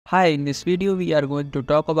Hi, in this video we are going to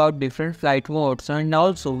talk about different flight modes and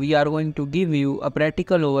also we are going to give you a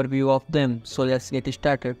practical overview of them. So let's get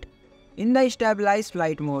started. In the stabilized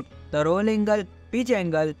flight mode, the roll angle, pitch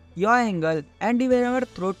angle, yaw angle and even our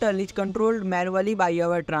throttle is controlled manually by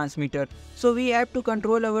our transmitter. So we have to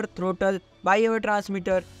control our throttle by our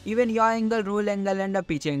transmitter, even yaw angle, roll angle and a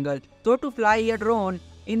pitch angle. So to fly a drone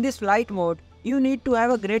in this flight mode, you need to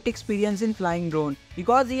have a great experience in flying drone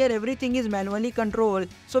because here everything is manually controlled,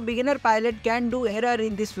 so beginner pilot can do error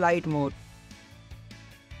in this flight mode.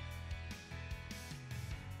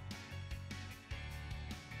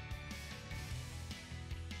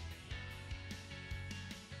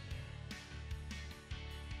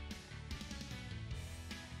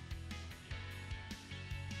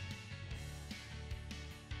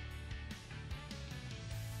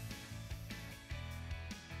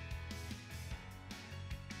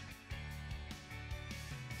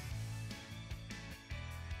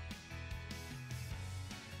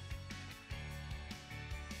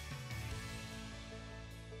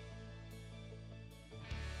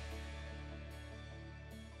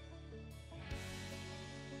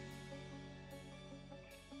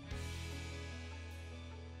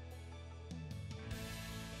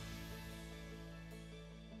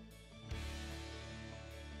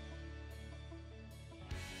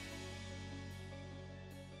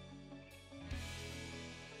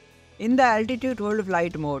 In the altitude hold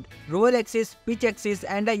flight mode, roll axis, pitch axis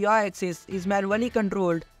and a yaw axis is manually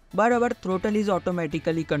controlled, but our throttle is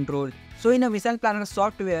automatically controlled. So in a mission planner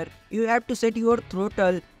software, you have to set your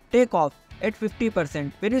throttle takeoff at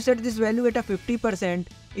 50%. When you set this value at a 50%,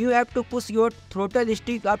 you have to push your throttle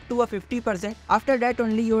stick up to a 50%. After that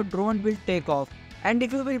only your drone will take off. And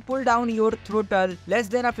if you will pull down your throttle less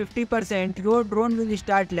than a 50%, your drone will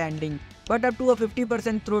start landing. But up to a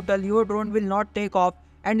 50% throttle, your drone will not take off.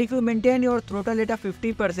 And if you maintain your throttle at a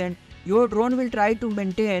 50%, your drone will try to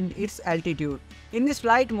maintain its altitude. In this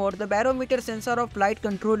flight mode, the barometer sensor of flight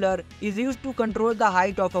controller is used to control the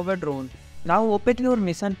height of our drone. Now open your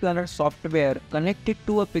mission planner software, connect it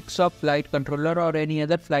to a PIXHAWK flight controller or any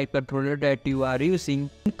other flight controller that you are using.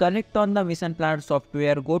 Connect on the mission planner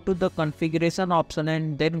software, go to the configuration option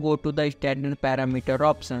and then go to the standard parameter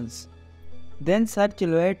options. Then search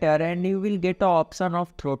LOITER and you will get an option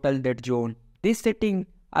of throttle dead zone. This setting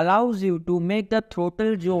allows you to make the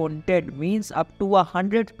throttle zone dead, means up to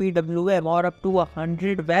 100 PWM or up to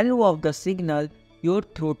 100 value of the signal, your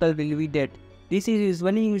throttle will be dead. This is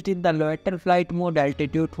usually used in the loiter flight mode,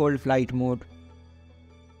 altitude hold flight mode.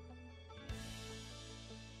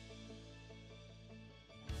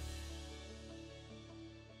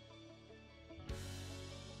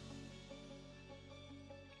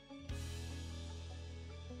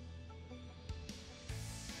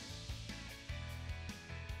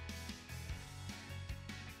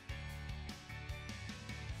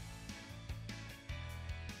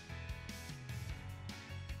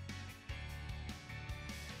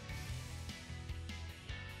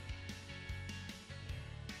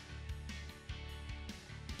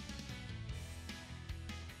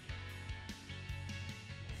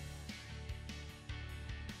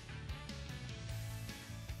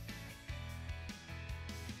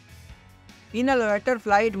 In a loiter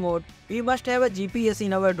flight mode, we must have a GPS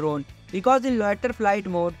in our drone because in loiter flight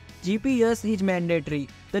mode, GPS is mandatory.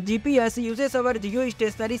 The GPS uses our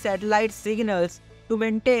geostationary satellite signals to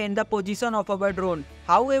maintain the position of our drone.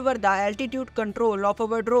 However, the altitude control of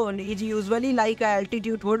our drone is usually like a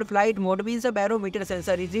altitude hold flight mode, means a barometer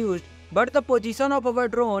sensor is used. But the position of our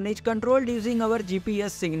drone is controlled using our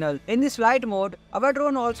GPS signal. In this flight mode, our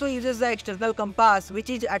drone also uses the external compass which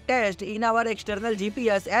is attached in our external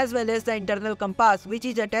GPS as well as the internal compass which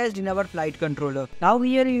is attached in our flight controller. Now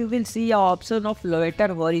here you will see an option of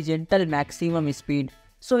loiter horizontal maximum speed.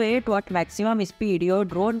 So at what maximum speed your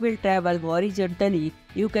drone will travel horizontally,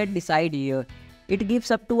 you can decide here. It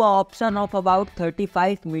gives up to an option of about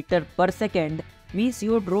 35 meters per second. Means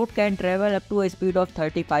your drone can travel up to a speed of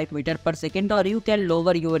 35 meters per second, or you can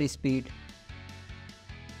lower your speed.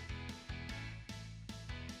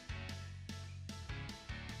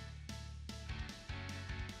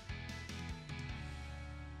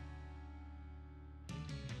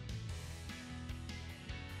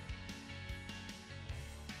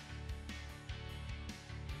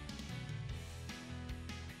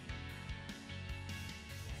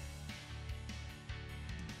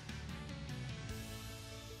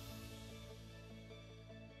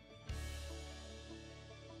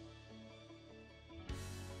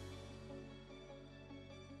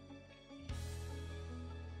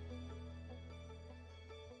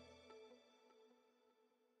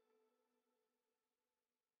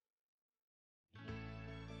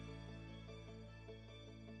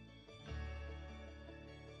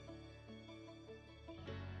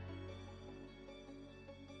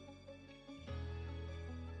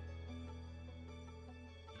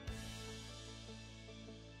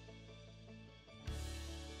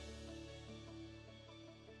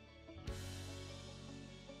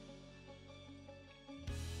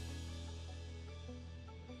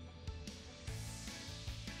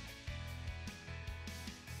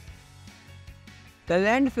 The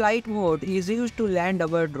land flight mode is used to land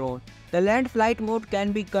our drone. The land flight mode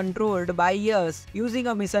can be controlled by us using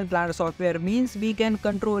a mission planner software, means we can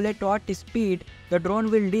control at what speed the drone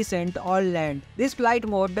will descend or land. This flight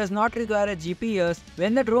mode does not require a GPS.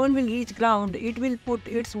 When the drone will reach ground, it will put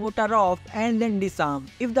its motor off and then disarm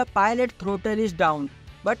if the pilot throttle is down.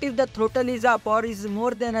 But if the throttle is up or is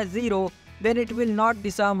more than a 0, then it will not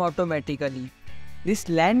disarm automatically. This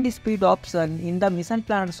land speed option in the mission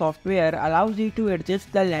planner software allows you to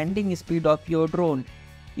adjust the landing speed of your drone.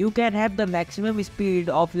 You can have the maximum speed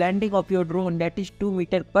of landing of your drone, that is 2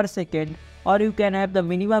 meters per second, or you can have the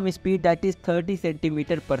minimum speed, that is 30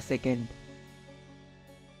 centimeters per second.